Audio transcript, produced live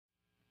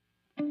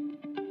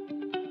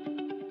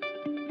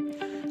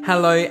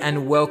Hello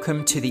and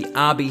welcome to the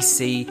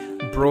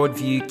RBC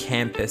Broadview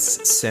Campus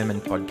Sermon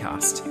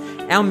Podcast.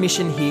 Our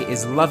mission here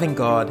is loving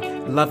God,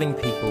 loving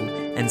people,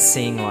 and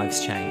seeing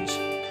lives change.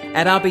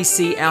 At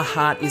RBC, our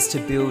heart is to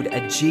build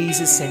a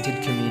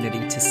Jesus-centered community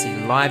to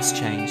see lives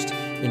changed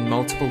in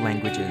multiple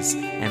languages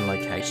and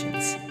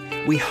locations.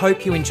 We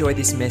hope you enjoy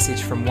this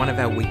message from one of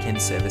our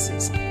weekend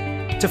services.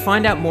 To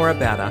find out more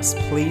about us,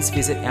 please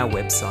visit our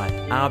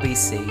website,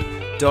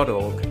 rbc.org.au.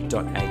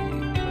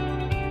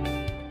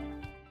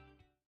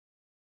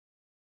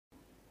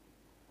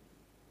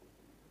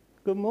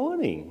 Good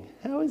morning.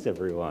 How is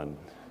everyone?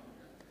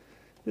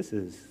 This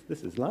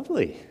is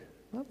lovely.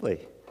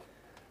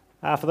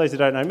 For those who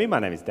don't know me, my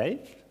name is Dave.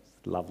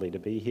 It's lovely to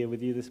be here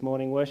with you this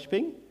morning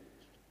worshipping.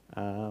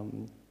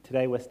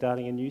 Today we're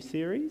starting a new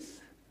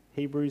series,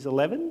 Hebrews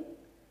 11,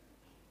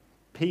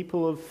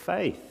 People of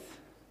Faith.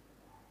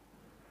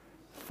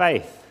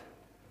 Faith.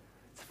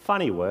 It's a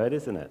funny word,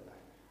 isn't it?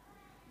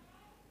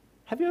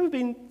 Have you ever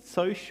been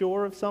so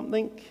sure of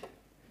something?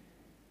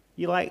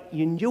 You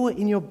knew it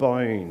in your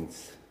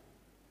bones.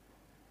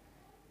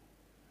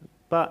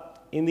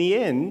 But in the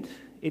end,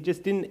 it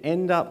just didn't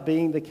end up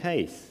being the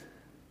case.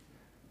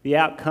 The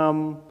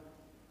outcome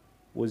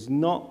was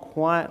not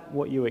quite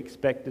what you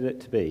expected it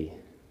to be.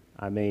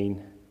 I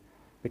mean,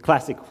 the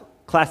classic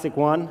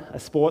one, a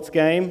sports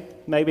game,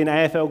 maybe an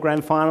AFL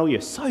grand final, you're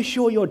so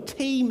sure your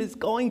team is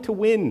going to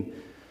win,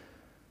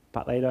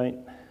 but they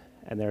don't,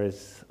 and there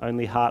is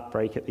only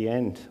heartbreak at the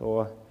end.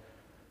 Or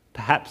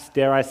perhaps,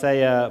 dare I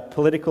say, a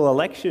political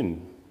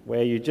election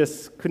where you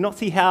just could not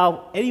see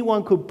how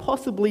anyone could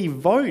possibly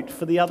vote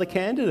for the other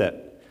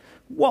candidate.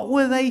 What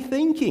were they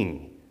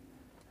thinking?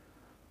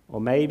 Or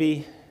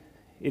maybe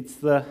it's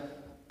the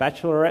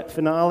Bachelorette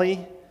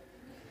finale.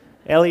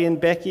 Ellie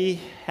and Becky,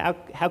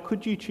 how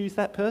could you choose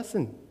that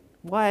person?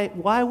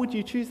 Why would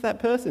you choose that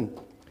person?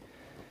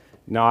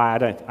 No, I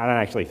don't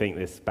actually think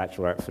this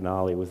Bachelorette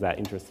finale was that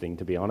interesting,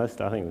 to be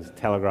honest. I think it was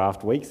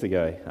telegraphed weeks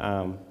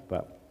ago,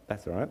 but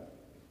that's all right.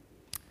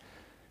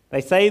 They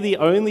say the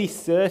only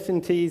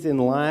certainties in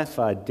life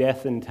are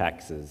death and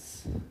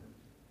taxes.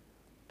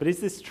 But is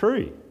this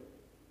true?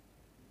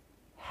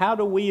 How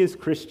do we as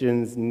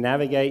Christians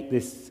navigate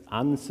this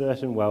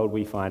uncertain world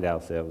we find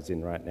ourselves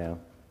in right now?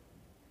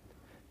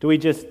 Do we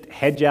just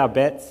hedge our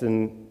bets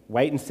and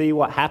wait and see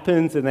what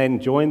happens and then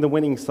join the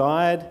winning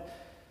side?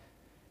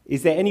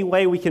 Is there any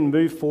way we can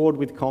move forward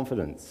with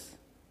confidence?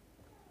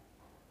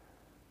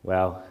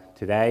 Well,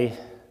 today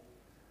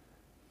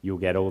you'll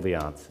get all the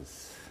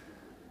answers.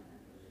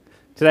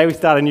 Today we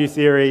start a new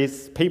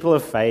series, People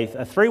of Faith,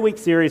 a 3-week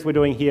series we're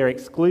doing here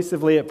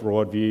exclusively at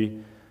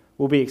Broadview.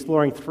 We'll be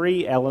exploring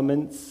 3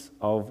 elements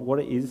of what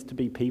it is to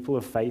be people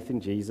of faith in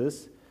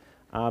Jesus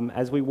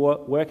as we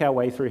work our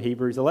way through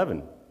Hebrews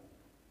 11.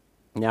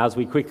 Now, as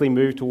we quickly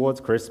move towards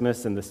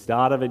Christmas and the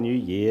start of a new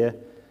year,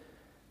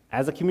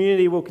 as a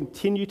community we'll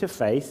continue to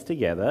face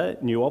together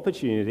new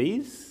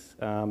opportunities,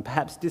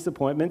 perhaps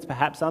disappointments,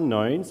 perhaps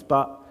unknowns,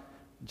 but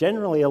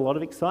generally a lot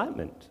of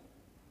excitement.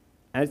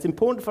 And it's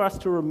important for us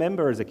to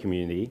remember as a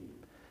community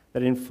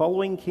that in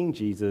following King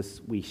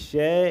Jesus, we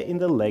share in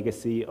the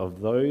legacy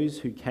of those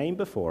who came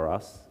before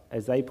us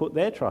as they put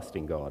their trust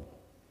in God.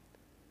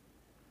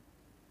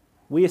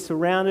 We are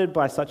surrounded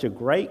by such a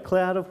great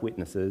cloud of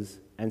witnesses,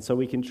 and so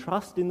we can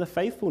trust in the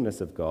faithfulness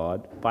of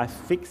God by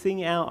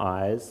fixing our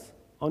eyes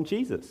on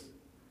Jesus.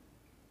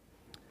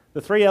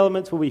 The 3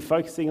 elements we'll be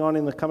focusing on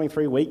in the coming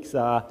 3 weeks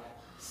are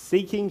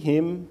seeking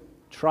Him,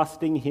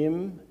 trusting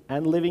Him,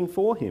 and living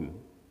for Him.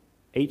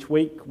 Each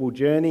week we'll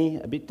journey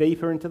a bit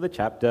deeper into the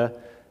chapter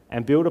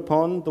and build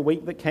upon the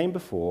week that came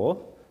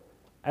before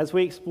as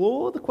we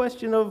explore the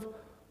question of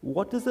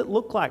what does it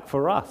look like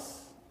for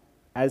us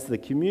as the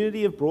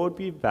community of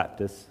Broadview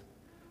Baptist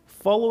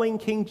following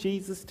King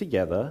Jesus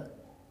together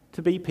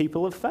to be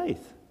people of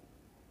faith.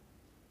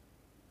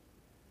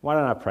 Why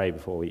don't I pray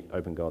before we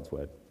open God's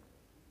Word?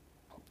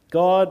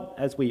 God,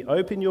 as we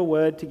open your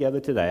Word together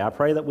today, I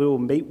pray that we will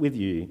meet with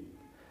you,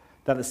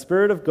 that the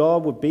Spirit of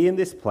God would be in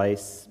this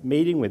place,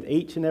 meeting with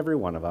each and every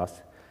one of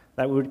us,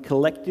 that we would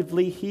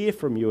collectively hear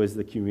from you as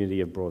the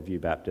community of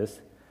Broadview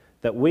Baptist,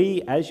 that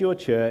we as your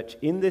church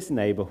in this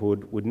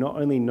neighbourhood would not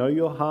only know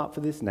your heart for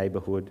this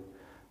neighbourhood,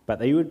 but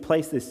that you would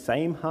place this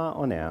same heart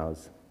on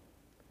ours.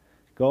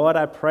 God,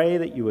 I pray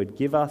that you would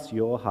give us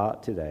your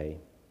heart today.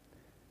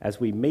 As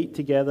we meet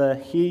together,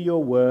 hear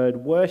your word,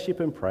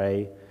 worship and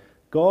pray,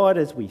 God,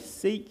 as we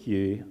seek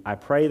you, I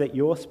pray that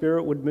your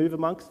Spirit would move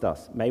amongst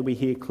us. May we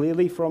hear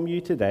clearly from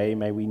you today.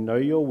 May we know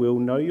your will,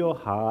 know your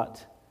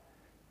heart.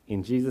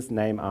 In Jesus'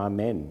 name,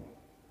 amen.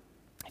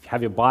 If you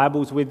have your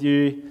Bibles with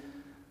you,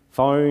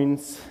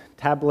 phones,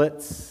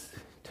 tablets,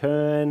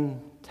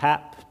 turn,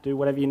 tap, do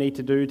whatever you need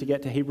to do to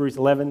get to Hebrews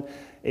 11.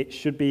 It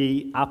should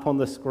be up on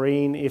the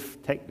screen.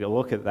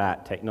 Look at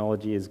that,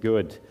 technology is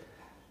good.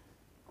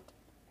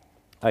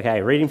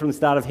 Okay, reading from the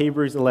start of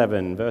Hebrews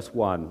 11, verse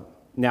 1.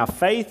 Now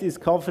faith is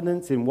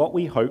confidence in what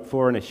we hope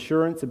for and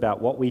assurance about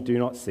what we do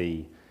not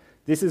see.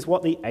 This is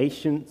what the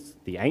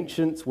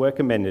ancients were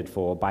commended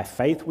for. By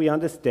faith we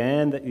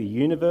understand that the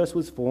universe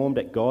was formed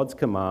at God's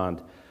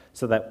command,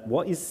 so that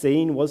what is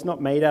seen was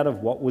not made out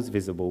of what was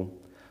visible.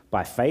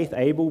 By faith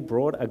Abel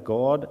brought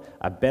God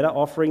a better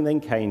offering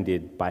than Cain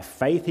did. By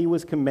faith he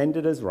was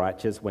commended as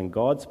righteous when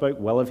God spoke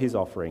well of his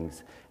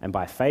offerings. And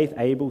by faith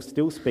Abel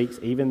still speaks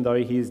even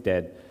though he is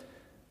dead.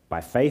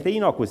 By faith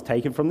Enoch was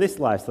taken from this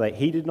life so that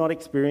he did not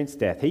experience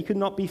death. He could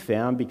not be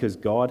found because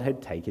God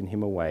had taken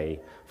him away.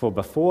 For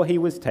before he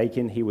was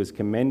taken, he was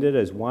commended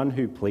as one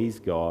who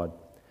pleased God.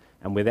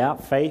 And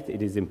without faith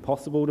it is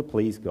impossible to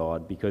please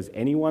God, because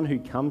anyone who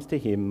comes to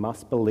him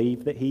must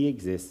believe that he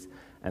exists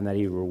and that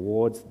he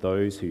rewards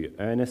those who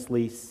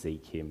earnestly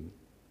seek him.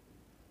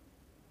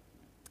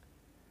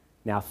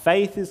 Now,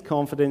 faith is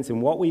confidence in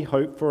what we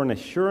hope for and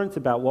assurance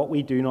about what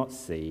we do not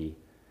see.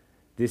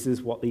 This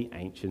is what the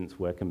ancients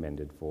were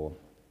commended for.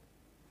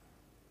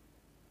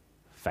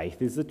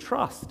 Faith is a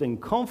trust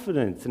and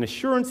confidence and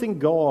assurance in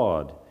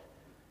God.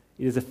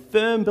 It is a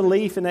firm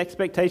belief and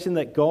expectation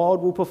that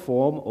God will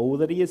perform all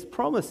that he has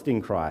promised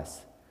in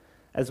Christ.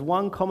 As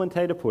one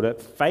commentator put it,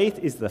 faith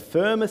is the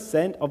firm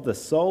assent of the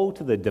soul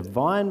to the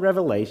divine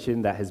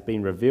revelation that has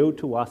been revealed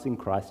to us in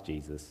Christ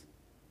Jesus.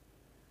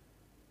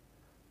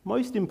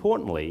 Most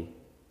importantly,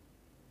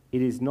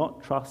 it is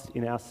not trust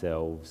in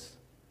ourselves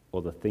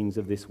or the things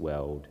of this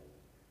world.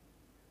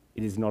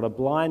 It is not a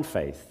blind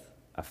faith,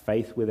 a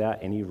faith without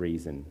any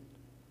reason.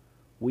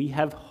 We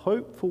have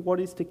hope for what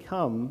is to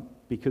come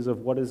because of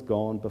what has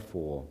gone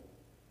before.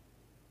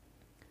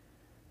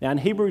 Now in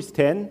Hebrews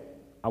 10,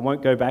 I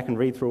won't go back and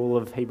read through all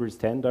of Hebrews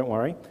 10, don't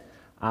worry.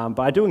 But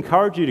I do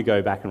encourage you to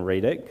go back and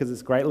read it because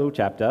it's a great little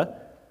chapter.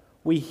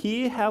 We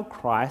hear how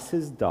Christ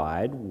has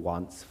died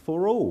once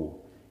for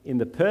all. In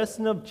the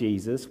person of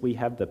Jesus, we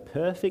have the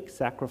perfect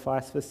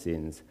sacrifice for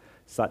sins,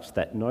 such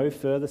that no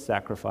further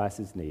sacrifice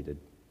is needed.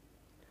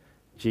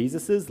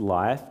 Jesus'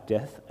 life,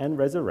 death, and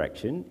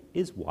resurrection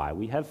is why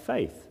we have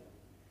faith.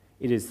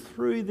 It is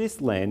through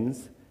this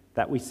lens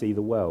that we see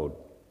the world.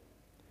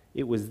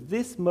 It was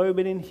this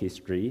moment in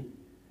history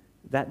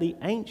that the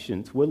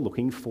ancients were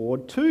looking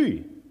forward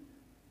to.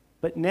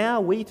 But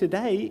now we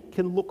today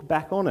can look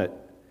back on it.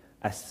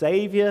 A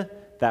Saviour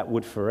that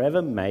would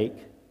forever make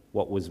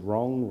what was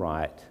wrong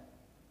right.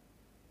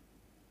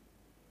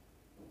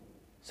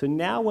 So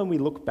now when we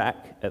look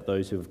back at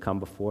those who have come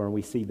before and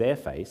we see their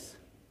face,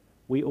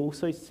 we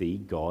also see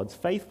God's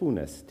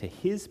faithfulness to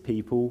his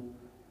people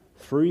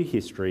through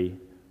history,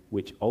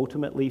 which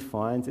ultimately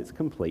finds its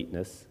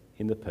completeness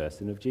in the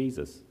person of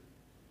Jesus.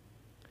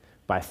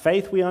 By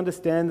faith we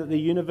understand that the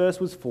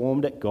universe was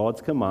formed at God's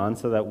command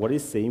so that what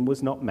is seen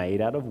was not made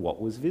out of what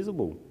was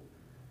visible.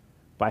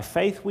 By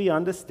faith we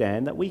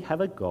understand that we have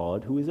a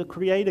God who is a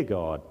creator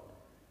God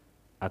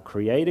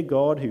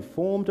who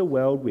formed a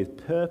world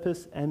with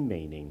purpose and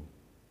meaning.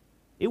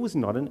 It was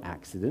not an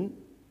accident.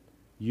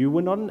 You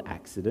were not an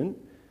accident.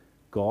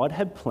 God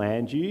had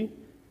planned you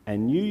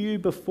and knew you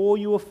before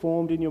you were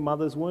formed in your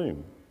mother's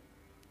womb.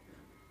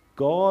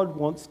 God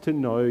wants to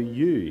know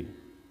you.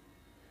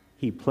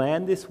 He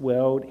planned this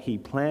world, he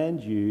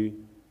planned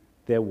you,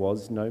 there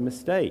was no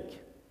mistake.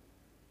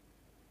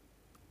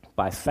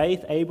 By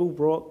faith, Abel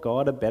brought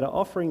God a better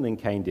offering than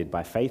Cain did.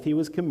 By faith, he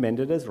was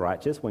commended as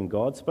righteous when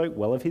God spoke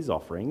well of his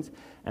offerings.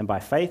 And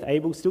by faith,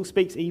 Abel still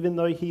speaks even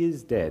though he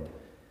is dead.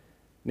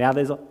 Now,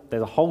 there's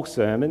a whole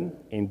sermon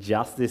in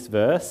just this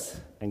verse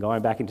and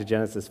going back into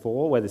Genesis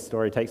 4 where this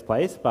story takes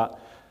place, but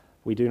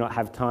we do not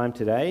have time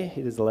today.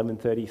 It is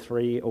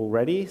 11:33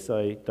 already,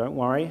 so don't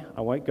worry,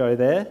 I won't go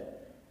there.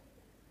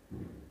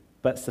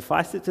 But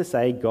suffice it to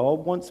say, God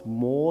wants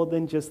more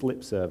than just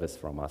lip service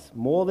from us,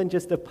 more than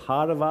just a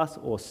part of us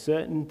or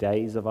certain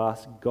days of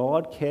us.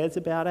 God cares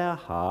about our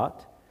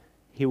heart.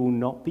 He will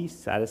not be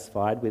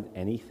satisfied with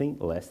anything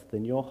less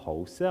than your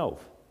whole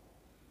self.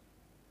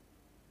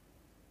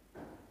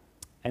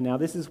 And now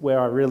this is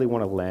where I really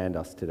want to land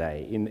us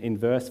today, in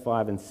verse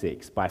 5 and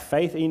 6. By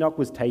faith Enoch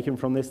was taken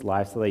from this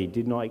life so that he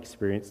did not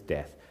experience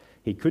death.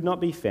 He could not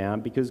be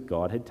found because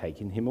God had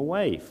taken him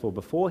away. For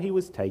before he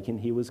was taken,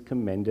 he was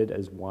commended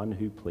as one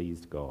who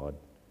pleased God.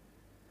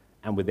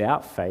 And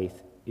without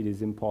faith, it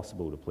is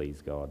impossible to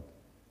please God.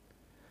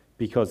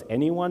 Because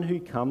anyone who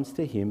comes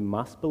to him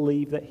must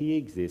believe that he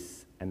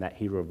exists and that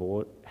he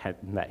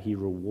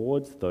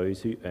rewards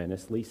those who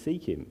earnestly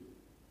seek him.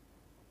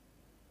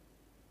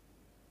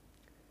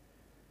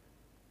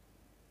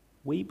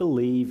 We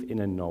believe in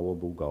a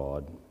knowable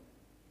God,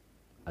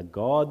 a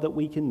God that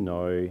we can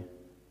know,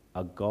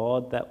 a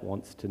God that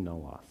wants to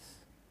know us,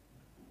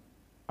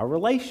 a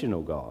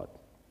relational God.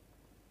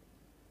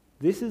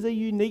 This is a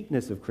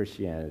uniqueness of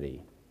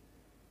Christianity,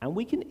 and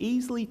we can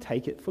easily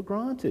take it for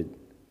granted.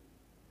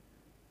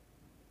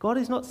 God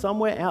is not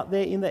somewhere out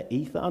there in the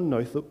ether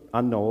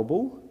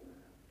unknowable.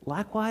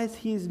 Likewise,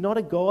 he is not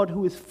a God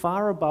who is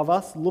far above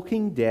us,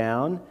 looking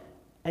down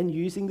and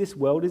using this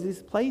world as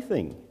his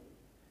plaything.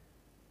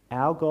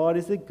 Our God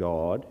is a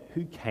God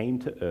who came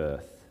to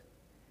earth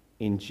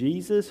in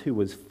Jesus, who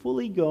was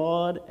fully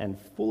God and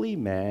fully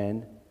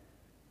man,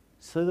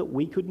 so that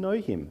we could know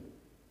him.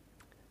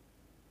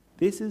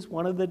 This is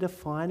one of the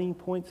defining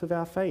points of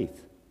our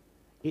faith.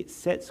 It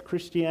sets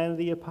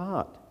Christianity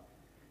apart.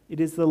 It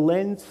is the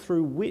lens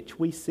through which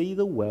we see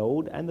the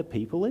world and the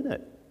people in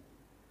it.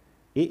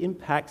 It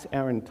impacts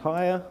our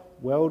entire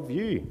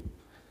worldview.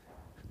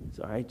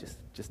 Sorry,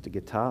 just a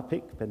guitar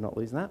pick, better not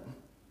lose that.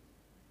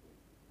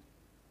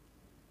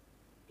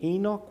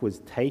 Enoch was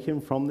taken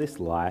from this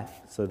life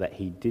so that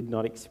he did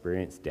not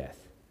experience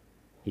death.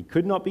 He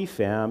could not be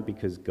found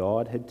because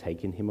God had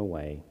taken him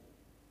away.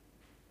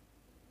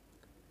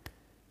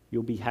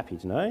 You'll be happy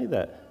to know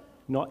that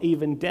not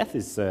even death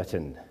is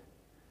certain.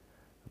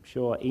 I'm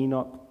sure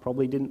Enoch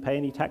probably didn't pay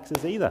any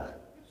taxes either.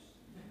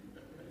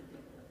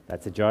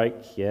 That's a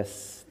joke,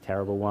 yes,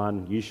 terrible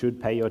one. You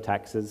should pay your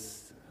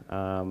taxes.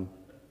 In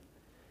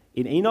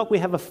Enoch, we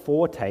have a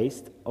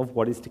foretaste of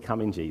what is to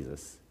come in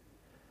Jesus.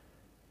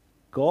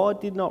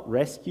 God did not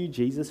rescue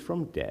Jesus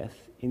from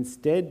death.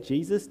 Instead,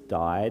 Jesus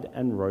died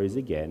and rose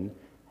again,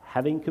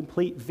 having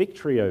complete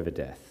victory over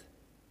death.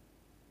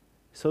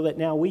 So that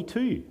now we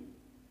too,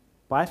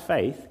 by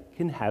faith,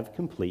 can have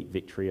complete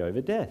victory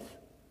over death.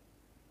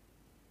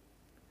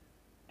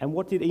 And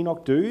what did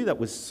Enoch do that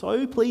was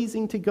so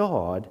pleasing to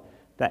God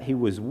that he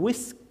was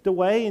whisked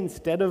away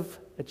instead of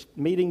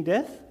meeting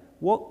death?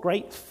 What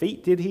great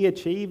feat did he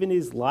achieve in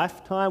his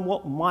lifetime?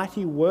 What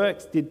mighty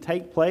works did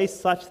take place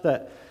such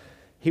that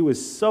he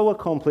was so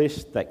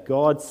accomplished that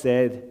God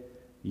said,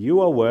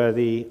 "You are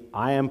worthy,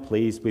 I am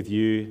pleased with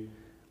you,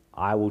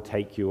 I will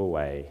take you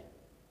away."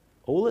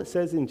 All it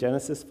says in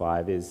Genesis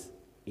 5 is,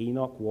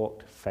 Enoch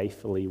walked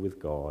faithfully with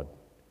God.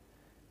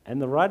 And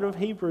the writer of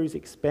Hebrews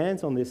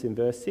expands on this in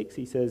verse 6.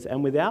 He says,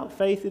 "And without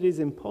faith it is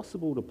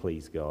impossible to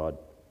please God,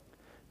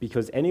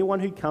 because anyone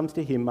who comes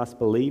to him must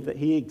believe that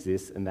he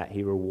exists and that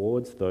he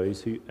rewards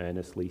those who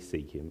earnestly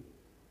seek him."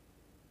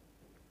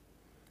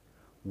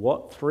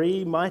 What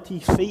three mighty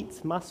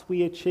feats must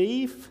we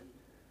achieve?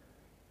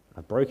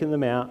 I've broken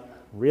them out.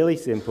 Really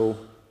simple.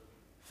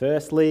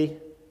 Firstly,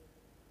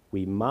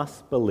 we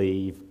must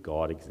believe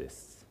God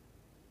exists.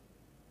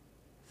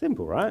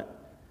 Simple, right?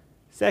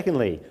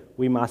 Secondly,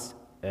 we must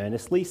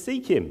earnestly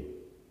seek him.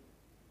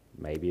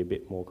 Maybe a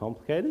bit more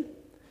complicated.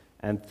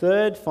 And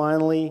third,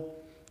 finally,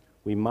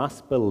 we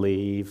must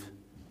believe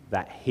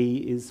that he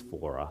is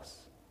for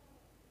us,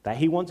 that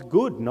he wants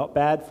good, not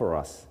bad for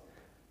us,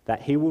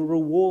 that he will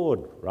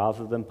reward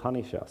rather than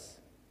punish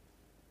us.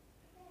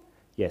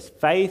 Yes,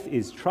 faith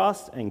is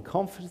trust and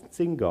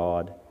confidence in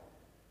God,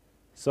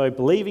 so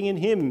believing in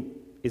him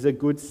is a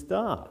good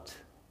start.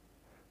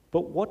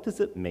 But what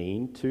does it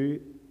mean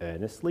to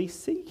earnestly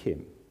seek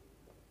him?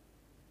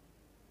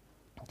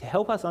 To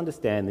help us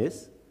understand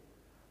this,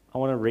 I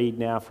want to read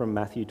now from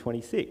Matthew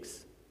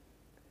 26.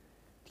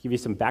 To give you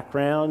some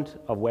background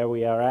of where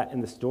we are at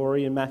in the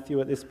story in Matthew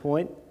at this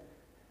point,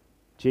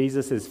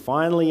 Jesus has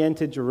finally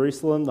entered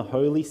Jerusalem, the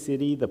holy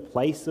city, the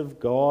place of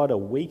God. A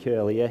week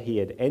earlier, he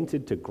had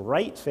entered to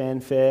great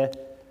fanfare.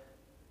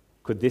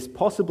 Could this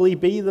possibly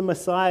be the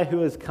Messiah who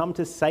has come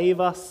to save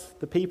us,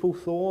 the people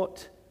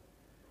thought?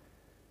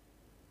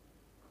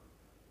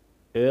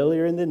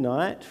 Earlier in the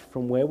night,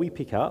 from where we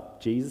pick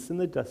up, Jesus and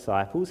the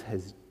disciples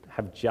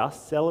have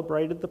just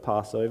celebrated the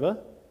Passover,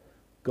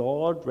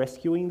 God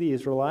rescuing the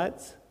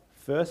Israelites,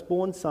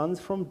 firstborn sons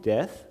from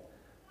death,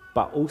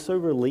 but also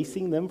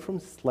releasing them from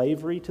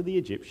slavery to the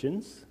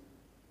Egyptians.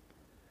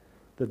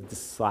 The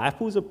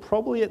disciples are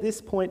probably at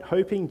this point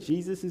hoping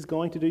Jesus is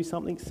going to do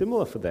something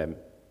similar for them.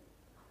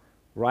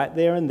 Right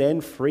there and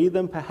then, free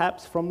them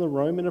perhaps from the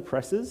Roman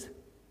oppressors.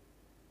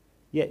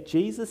 Yet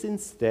Jesus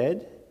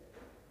instead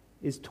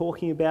is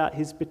talking about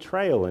his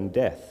betrayal and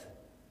death.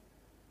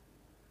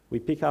 We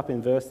pick up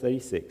in verse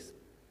 36.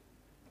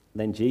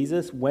 Then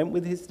Jesus went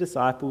with his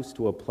disciples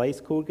to a place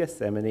called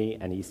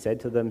Gethsemane, and he said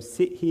to them,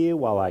 "Sit here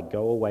while I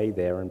go away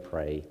there and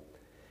pray."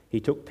 He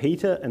took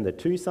Peter and the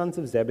two sons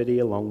of Zebedee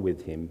along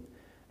with him,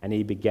 and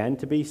he began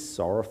to be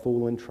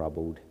sorrowful and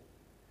troubled.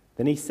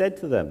 Then he said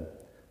to them,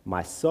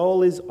 "My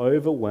soul is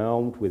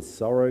overwhelmed with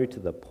sorrow to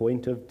the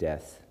point of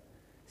death.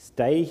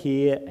 Stay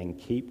here and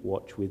keep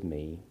watch with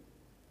me."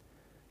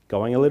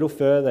 Going a little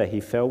further,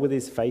 he fell with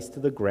his face to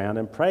the ground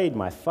and prayed,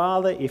 "My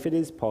Father, if it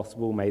is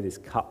possible, may this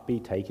cup be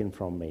taken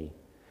from me.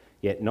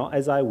 Yet not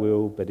as I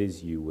will, but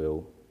as you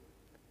will."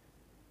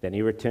 Then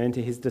he returned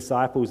to his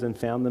disciples and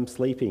found them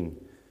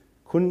sleeping.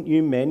 "Couldn't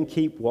you men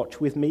keep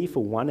watch with me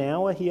for 1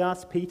 hour?" he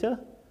asked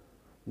Peter.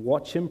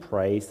 "Watch and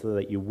pray so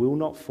that you will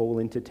not fall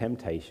into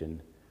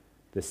temptation.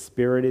 The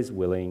spirit is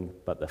willing,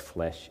 but the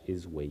flesh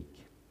is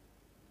weak."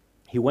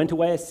 He went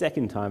away a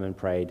second time and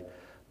prayed,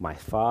 "My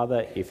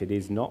Father, if it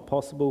is not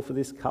possible for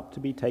this cup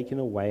to be taken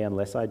away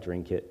unless I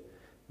drink it,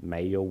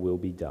 may your will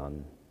be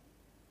done."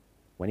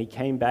 When he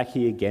came back,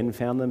 he again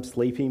found them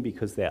sleeping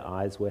because their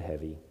eyes were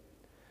heavy.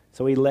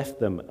 So he left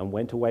them and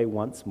went away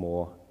once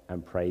more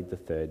and prayed the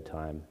third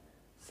time,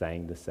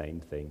 saying the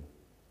same thing.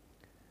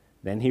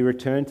 Then he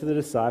returned to the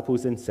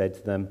disciples and said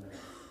to them,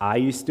 "Are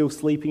you still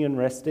sleeping and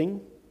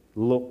resting?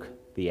 Look,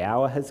 the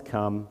hour has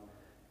come,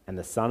 and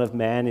the Son of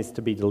Man is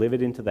to be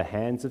delivered into the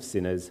hands of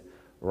sinners.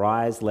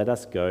 Rise, let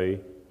us go.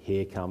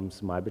 Here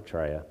comes my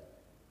betrayer."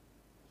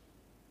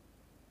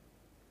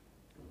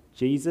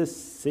 Jesus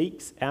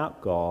seeks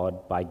out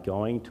God by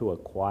going to a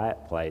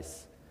quiet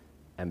place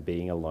and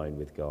being alone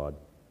with God.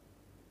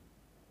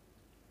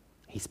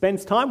 He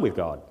spends time with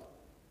God,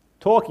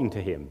 talking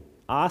to him,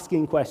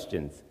 asking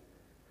questions.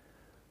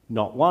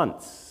 Not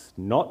once,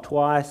 not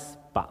twice,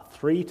 but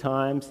 3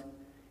 times,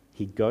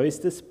 he goes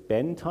to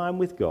spend time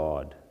with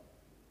God.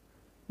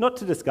 Not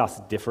to discuss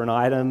different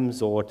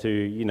items or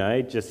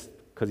to, just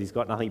because he's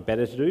got nothing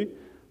better to do,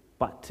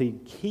 but to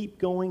keep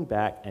going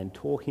back and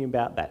talking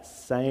about that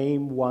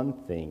same one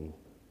thing.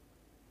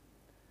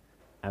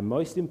 And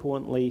most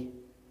importantly,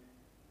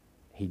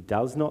 he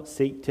does not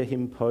seek to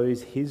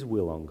impose his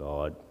will on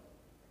God.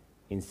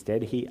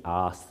 Instead, he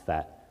asks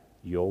that,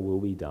 "Your will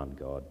be done,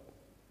 God.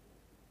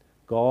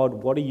 God,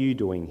 what are you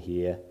doing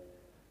here?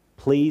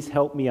 Please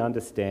help me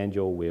understand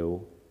your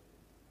will."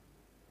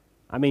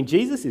 I mean,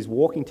 Jesus is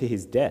walking to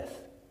his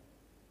death,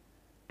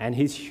 and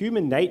his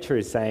human nature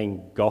is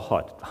saying,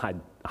 "God,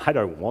 I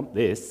don't want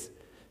this.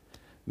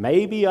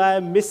 Maybe I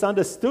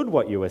misunderstood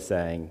what you were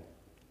saying.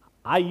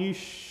 Are you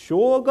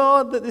sure,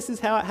 God, that this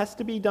is how it has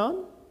to be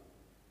done?"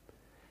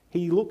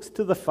 He looks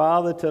to the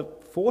Father to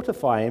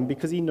fortify him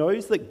because he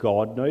knows that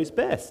God knows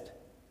best.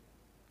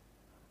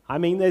 I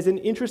mean, there's an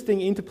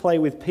interesting interplay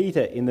with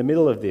Peter in the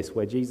middle of this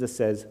where Jesus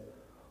says,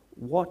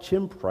 "Watch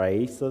and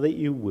pray so that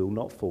you will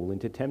not fall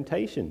into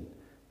temptation.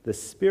 The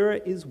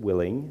spirit is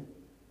willing,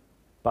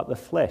 but the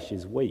flesh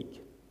is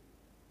weak."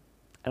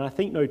 And I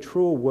think no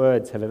truer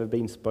words have ever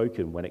been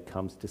spoken when it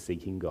comes to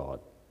seeking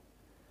God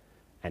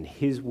and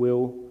his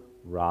will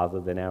rather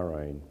than our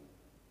own.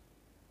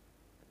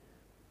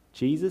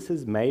 Jesus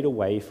has made a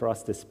way for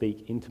us to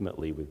speak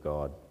intimately with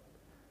God,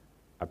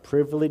 a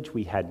privilege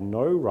we had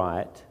no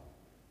right,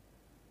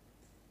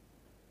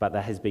 but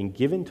that has been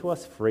given to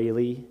us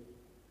freely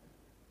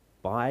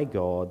by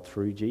God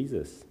through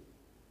Jesus.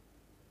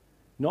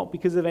 Not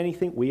because of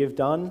anything we have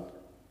done,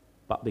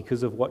 but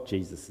because of what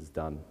Jesus has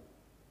done.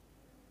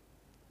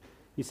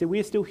 You see,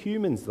 we are still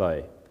humans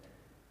though,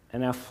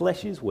 and our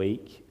flesh is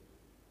weak,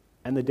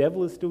 and the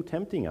devil is still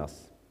tempting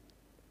us.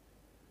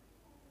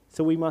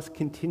 So we must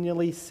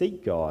continually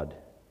seek God,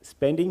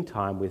 spending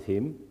time with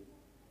him,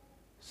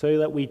 so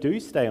that we do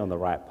stay on the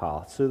right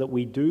path, so that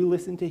we do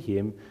listen to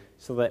him,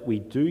 so that we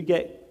do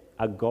get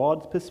a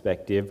God's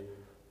perspective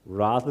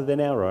rather than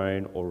our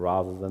own or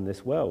rather than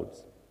this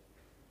world's.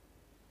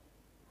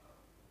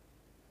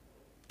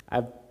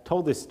 I've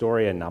told this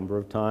story a number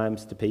of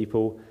times to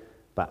people,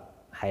 but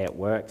hey, it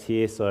works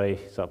here, so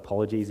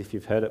apologies if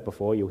you've heard it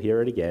before, you'll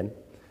hear it again.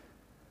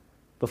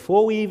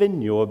 Before we even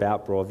knew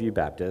about Broadview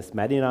Baptist,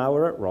 Maddie and I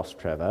were at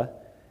Rostrevor,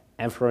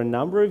 and for a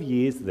number of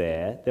years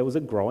there was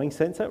a growing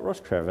sense at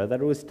Rostrevor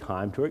that it was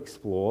time to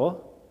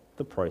explore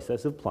the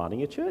process of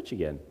planting a church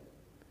again.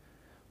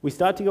 We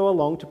started to go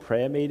along to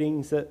prayer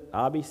meetings at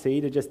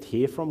RBC to just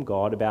hear from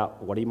God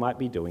about what he might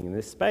be doing in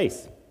this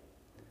space.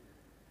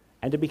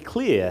 And to be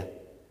clear,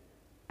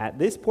 at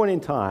this point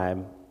in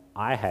time,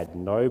 I had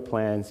no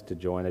plans to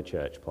join a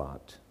church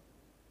plant.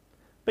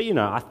 But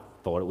I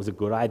thought it was a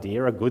good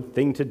idea, a good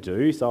thing to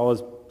do, so I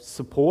was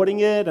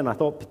supporting it, and I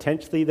thought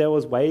potentially there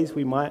was ways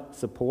we might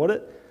support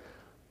it.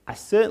 I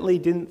certainly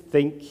didn't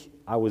think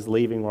I was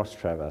leaving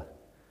Rostrevor.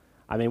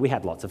 I mean, we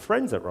had lots of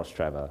friends at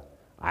Rostrevor.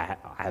 I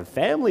have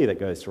family that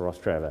goes to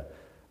Rostrevor.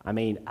 I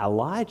mean,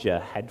 Elijah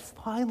had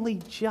finally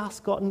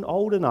just gotten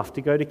old enough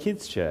to go to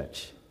kids'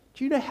 church.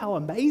 Do you know how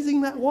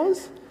amazing that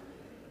was?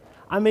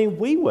 I mean,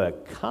 we were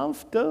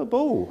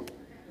comfortable.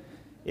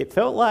 It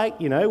felt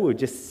like, we were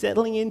just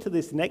settling into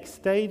this next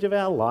stage of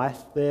our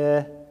life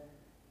there,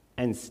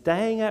 and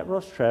staying at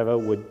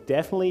Rostrevor would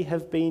definitely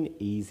have been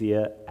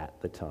easier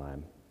at the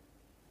time.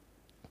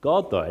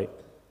 God, though,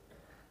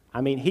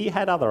 he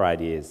had other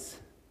ideas.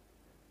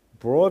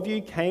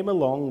 Broadview came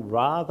along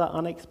rather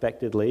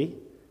unexpectedly.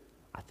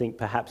 I think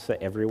perhaps for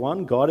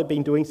everyone. God had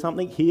been doing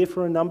something here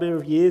for a number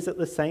of years at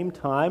the same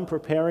time,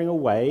 preparing a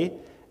way,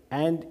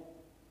 and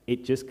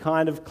it just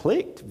kind of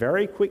clicked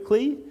very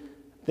quickly.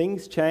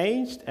 Things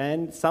changed,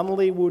 and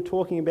suddenly we were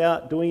talking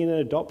about doing an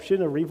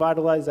adoption, a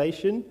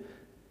revitalization.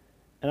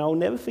 And I'll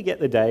never forget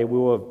the day we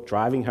were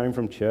driving home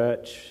from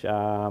church,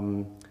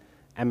 and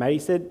Maddie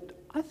said,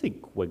 "I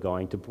think we're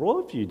going to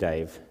Broadview,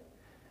 Dave."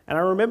 And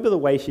I remember the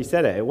way she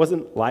said it. It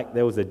wasn't like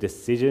there was a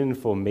decision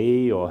for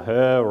me or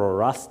her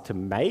or us to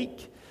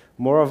make.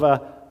 More of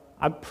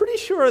I'm pretty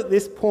sure at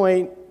this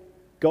point,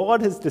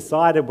 God has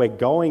decided we're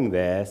going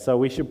there, so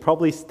we should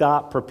probably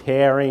start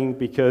preparing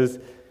because,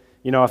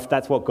 if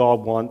that's what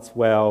God wants,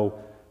 well,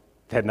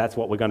 then that's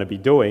what we're going to be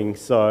doing.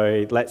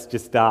 So let's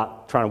just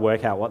start trying to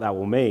work out what that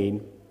will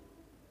mean.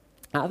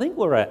 I think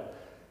we're at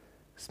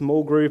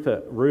small group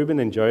at Ruben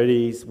and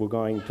Jody's. We're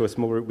going to a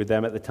small group with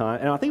them at the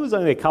time. And I think it was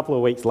only a couple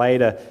of weeks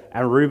later,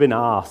 and Ruben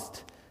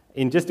asked,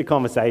 in just a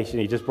conversation,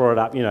 he just brought it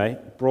up,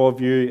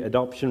 Broadview,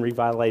 adoption,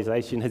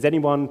 revitalization. Has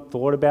anyone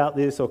thought about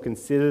this or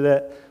considered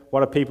it?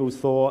 What are people's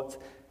thoughts?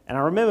 And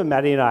I remember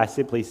Maddie and I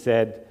simply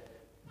said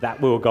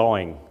that we were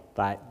going.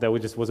 Like, there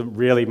just wasn't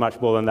really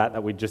much more than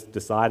that we just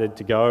decided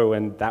to go,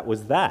 and that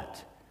was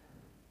that.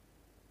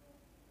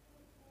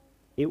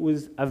 It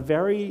was a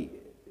very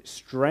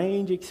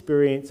strange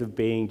experience of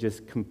being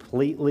just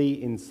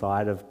completely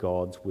inside of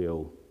God's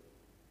will.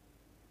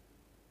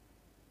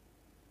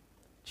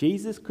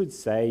 Jesus could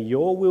say,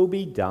 "Your will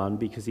be done,"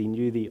 because he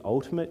knew the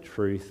ultimate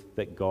truth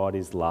that God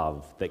is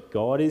love, that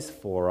God is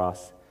for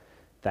us,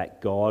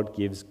 that God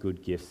gives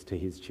good gifts to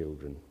his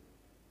children.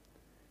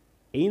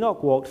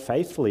 Enoch walked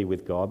faithfully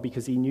with God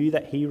because he knew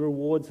that he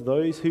rewards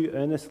those who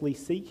earnestly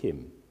seek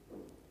him.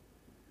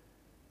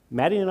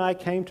 Maddie and I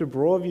came to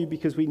Broadview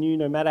because we knew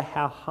no matter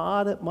how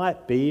hard it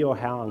might be or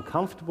how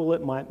uncomfortable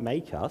it might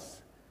make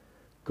us,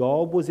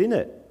 God was in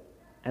it,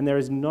 and there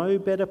is no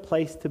better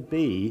place to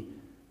be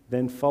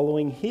than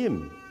following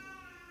him.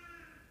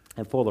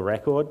 And for the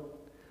record,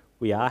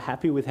 we are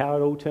happy with how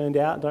it all turned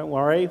out, don't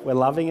worry, we're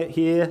loving it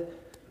here.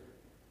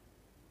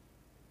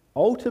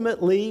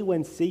 Ultimately,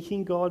 when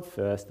seeking God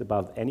first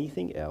above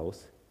anything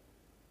else,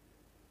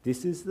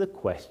 this is the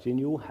question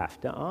you'll have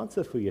to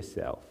answer for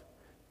yourself.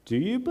 Do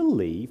you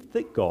believe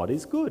that God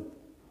is good?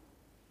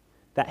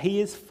 That he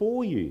is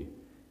for you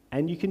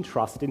and you can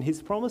trust in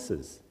his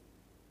promises?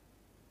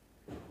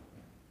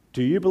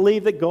 Do you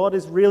believe that God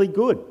is really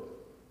good?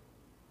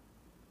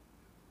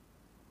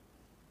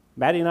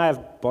 Maddie and I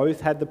have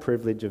both had the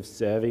privilege of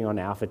serving on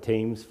Alpha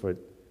teams for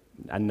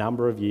a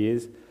number of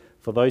years.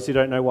 For those who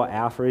don't know what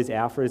Alpha is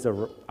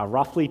a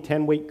roughly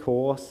 10-week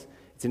course.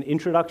 It's an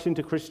introduction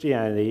to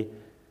Christianity,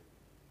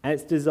 and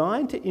it's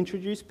designed to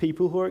introduce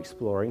people who are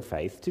exploring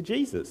faith to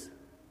Jesus.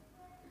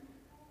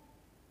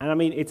 And I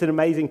mean, it's an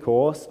amazing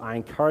course. I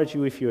encourage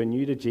you, if you are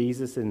new to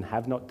Jesus and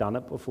have not done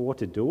it before,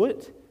 to do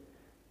it.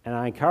 And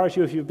I encourage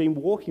you, if you've been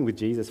walking with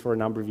Jesus for a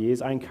number of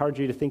years, I encourage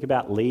you to think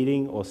about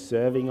leading or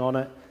serving on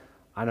it.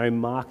 I know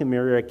Mark and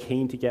Miri are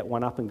keen to get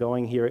one up and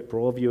going here at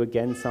Broadview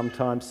again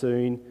sometime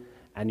soon.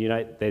 And you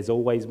know, there's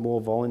always more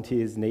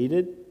volunteers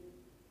needed.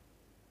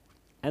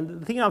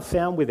 And the thing I've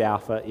found with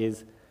Alpha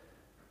is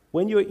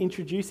when you're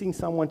introducing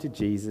someone to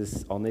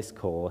Jesus on this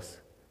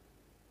course,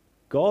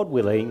 God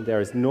willing,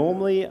 there is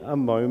normally a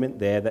moment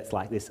there that's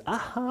like this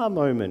aha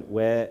moment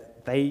where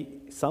they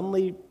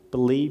suddenly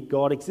believe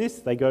God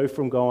exists. They go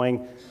from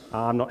going,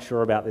 I'm not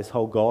sure about this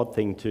whole God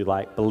thing, to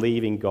like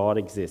believing God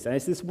exists. And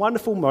it's this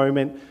wonderful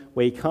moment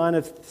where you kind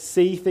of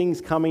see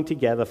things coming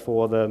together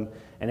for them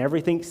and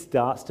everything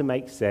starts to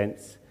make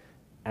sense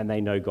and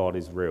they know God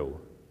is real.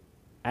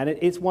 And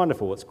it's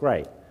wonderful, it's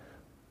great.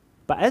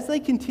 But as they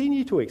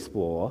continue to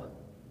explore,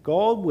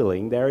 God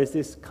willing, there is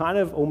this kind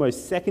of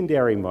almost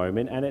secondary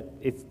moment, and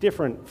it's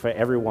different for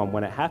everyone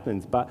when it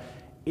happens, but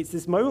it's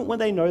this moment when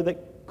they know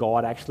that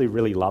God actually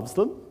really loves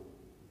them,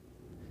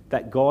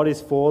 that God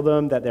is for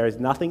them, that there is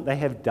nothing they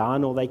have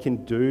done or they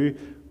can do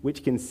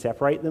which can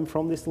separate them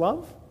from this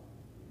love.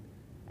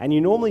 And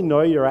you normally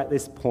know you're at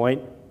this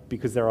point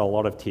because there are a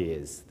lot of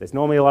tears. There's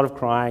normally a lot of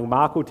crying.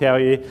 Mark will tell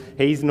you,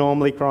 he's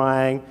normally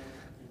crying.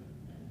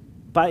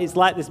 But it's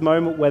like this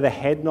moment where the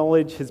head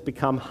knowledge has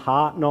become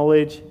heart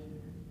knowledge.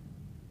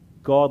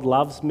 God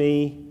loves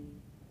me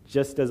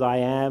just as I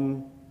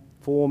am,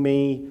 for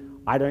me.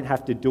 I don't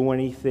have to do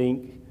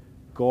anything.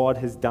 God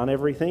has done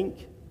everything.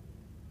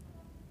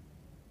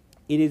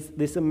 It is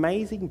this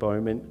amazing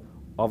moment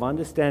of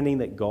understanding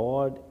that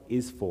God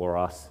is for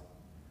us.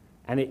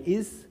 And it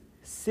is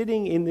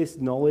sitting in this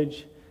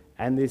knowledge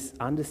and this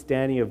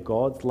understanding of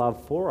God's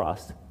love for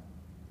us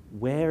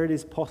where it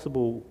is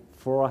possible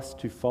for us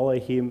to follow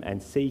him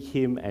and seek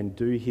him and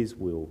do his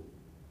will.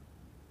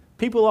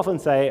 People often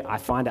say, I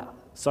find it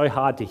so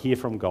hard to hear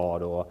from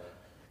God, or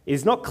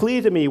it's not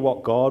clear to me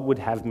what God would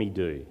have me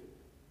do.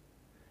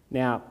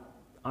 Now,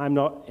 I'm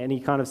not any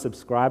kind of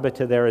subscriber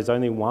to there is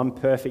only one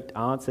perfect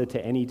answer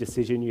to any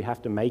decision you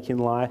have to make in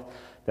life,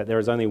 that there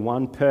is only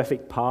one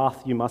perfect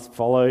path you must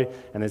follow,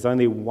 and there's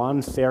only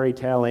one fairy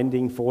tale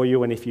ending for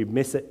you, and if you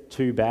miss it,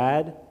 too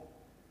bad.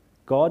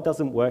 God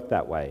doesn't work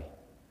that way.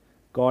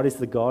 God is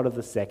the God of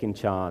the second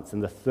chance,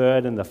 and the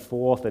third, and the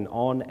fourth, and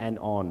on and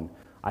on.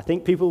 I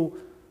think people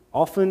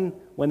often,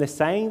 when they're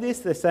saying this,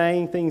 they're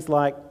saying things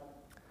like,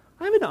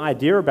 I have an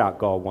idea about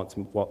God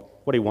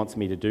what he wants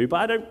me to do,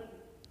 but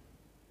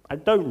I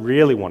don't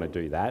really want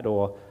to do that,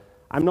 or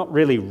I'm not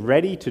really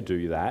ready to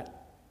do that.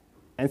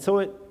 And so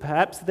it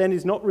perhaps then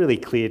is not really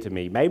clear to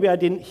me. Maybe I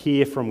didn't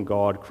hear from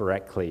God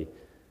correctly.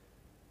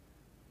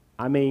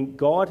 I mean,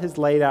 God has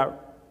laid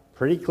out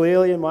pretty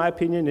clearly, in my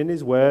opinion, in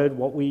his word,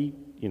 what he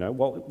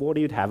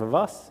would have of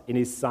us. In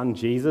his son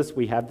Jesus,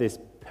 we have this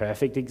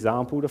perfect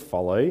example to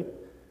follow.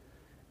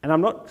 And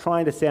I'm not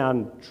trying to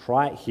sound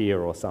trite here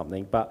or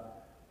something, but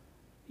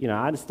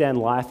I understand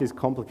life is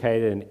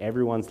complicated and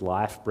everyone's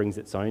life brings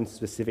its own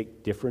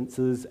specific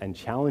differences and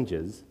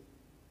challenges.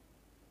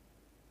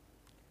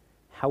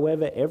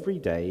 However, every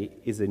day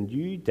is a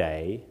new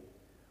day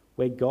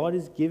where God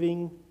is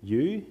giving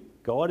you,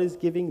 God is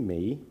giving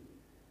me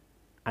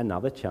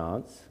another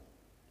chance,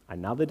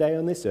 another day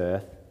on this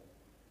earth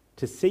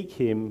to seek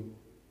him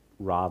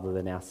rather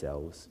than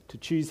ourselves, to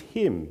choose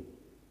him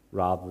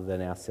rather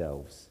than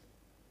ourselves.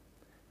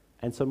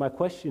 And so my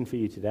question for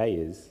you today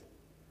is,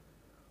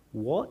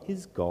 what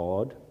is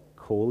God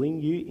calling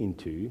you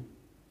into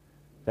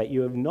that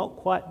you have not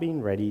quite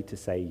been ready to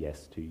say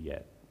yes to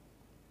yet?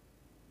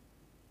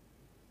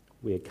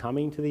 we are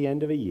coming to the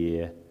end of a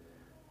year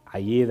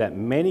that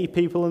many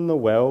people in the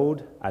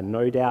world are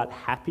no doubt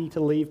happy to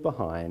leave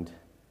behind.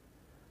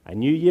 A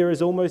new year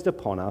is almost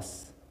upon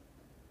us.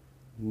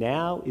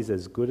 Now is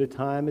as good a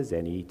time as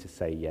any to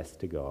say yes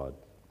to God.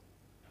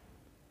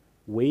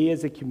 We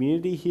as a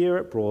community here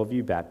at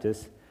Broadview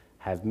Baptist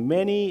have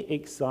many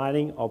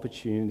exciting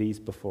opportunities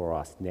before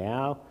us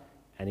now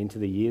and into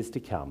the years to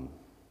come.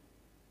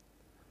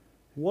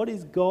 What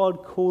is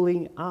God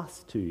calling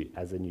us to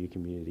as a new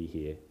community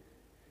here?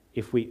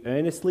 If we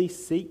earnestly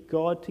seek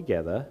God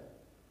together,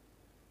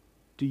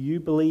 do you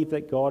believe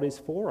that God is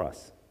for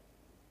us?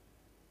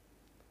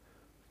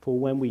 For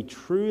when we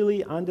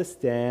truly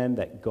understand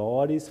that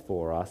God is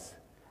for us,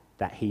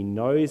 that He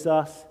knows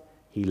us,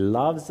 He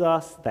loves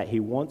us, that He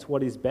wants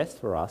what is best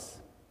for us,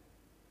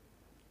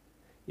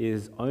 it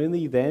is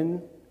only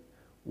then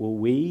will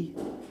we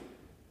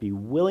be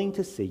willing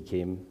to seek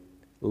Him,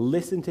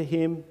 listen to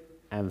Him,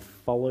 and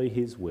follow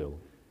His will,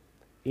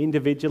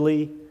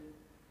 individually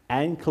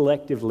and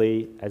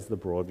collectively as the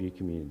Broadview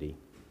community.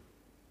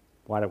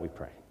 Why don't we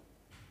pray?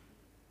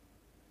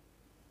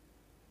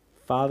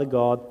 Father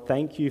God,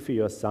 thank you for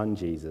your Son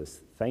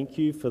Jesus. Thank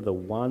you for the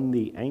one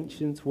the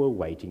ancients were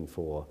waiting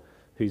for,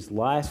 whose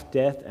life,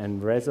 death,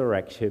 and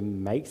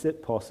resurrection makes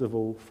it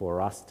possible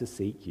for us to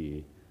seek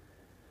you.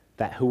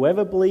 That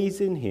whoever believes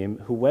in him,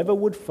 whoever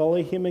would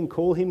follow him and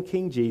call him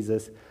King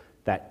Jesus,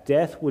 that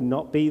death would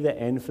not be the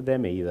end for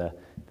them either,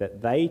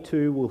 that they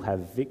too will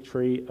have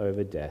victory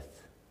over death.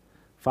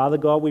 Father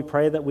God, we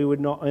pray that we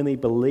would not only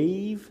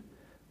believe,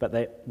 but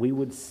that we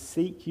would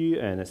seek you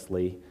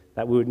earnestly,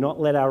 that we would not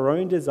let our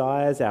own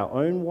desires, our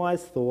own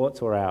wise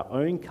thoughts, or our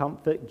own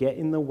comfort get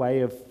in the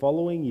way of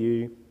following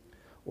you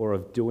or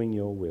of doing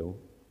your will.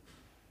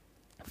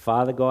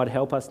 Father God,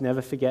 help us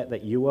never forget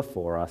that you are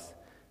for us,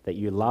 that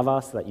you love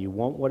us, that you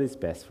want what is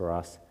best for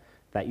us,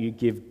 that you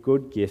give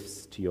good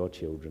gifts to your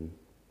children.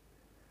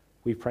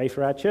 We pray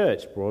for our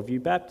church,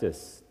 Broadview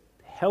Baptist.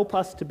 Help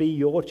us to be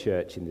your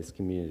church in this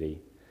community,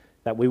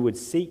 that we would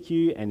seek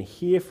you and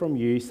hear from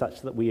you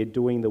such that we are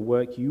doing the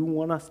work you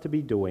want us to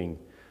be doing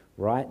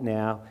right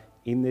now,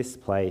 in this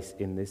place,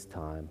 in this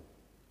time.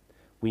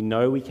 We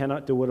know we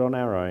cannot do it on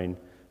our own.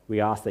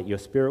 We ask that your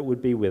Spirit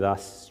would be with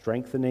us,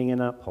 strengthening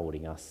and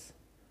upholding us.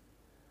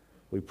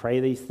 We pray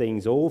these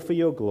things all for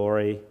your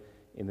glory,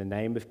 in the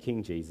name of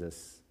King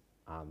Jesus.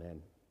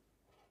 Amen.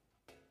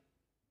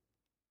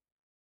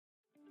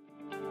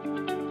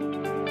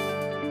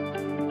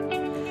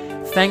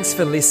 Thanks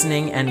for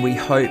listening, and we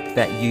hope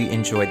that you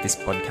enjoyed this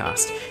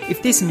podcast.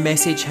 If this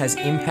message has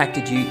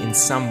impacted you in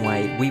some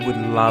way, we would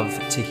love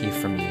to hear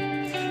from you.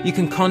 You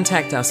can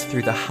contact us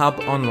through the Hub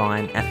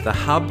online at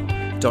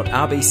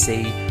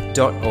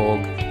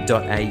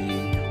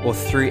thehub.rbc.org.au or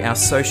through our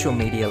social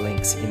media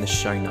links in the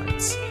show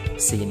notes.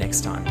 See you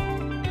next time.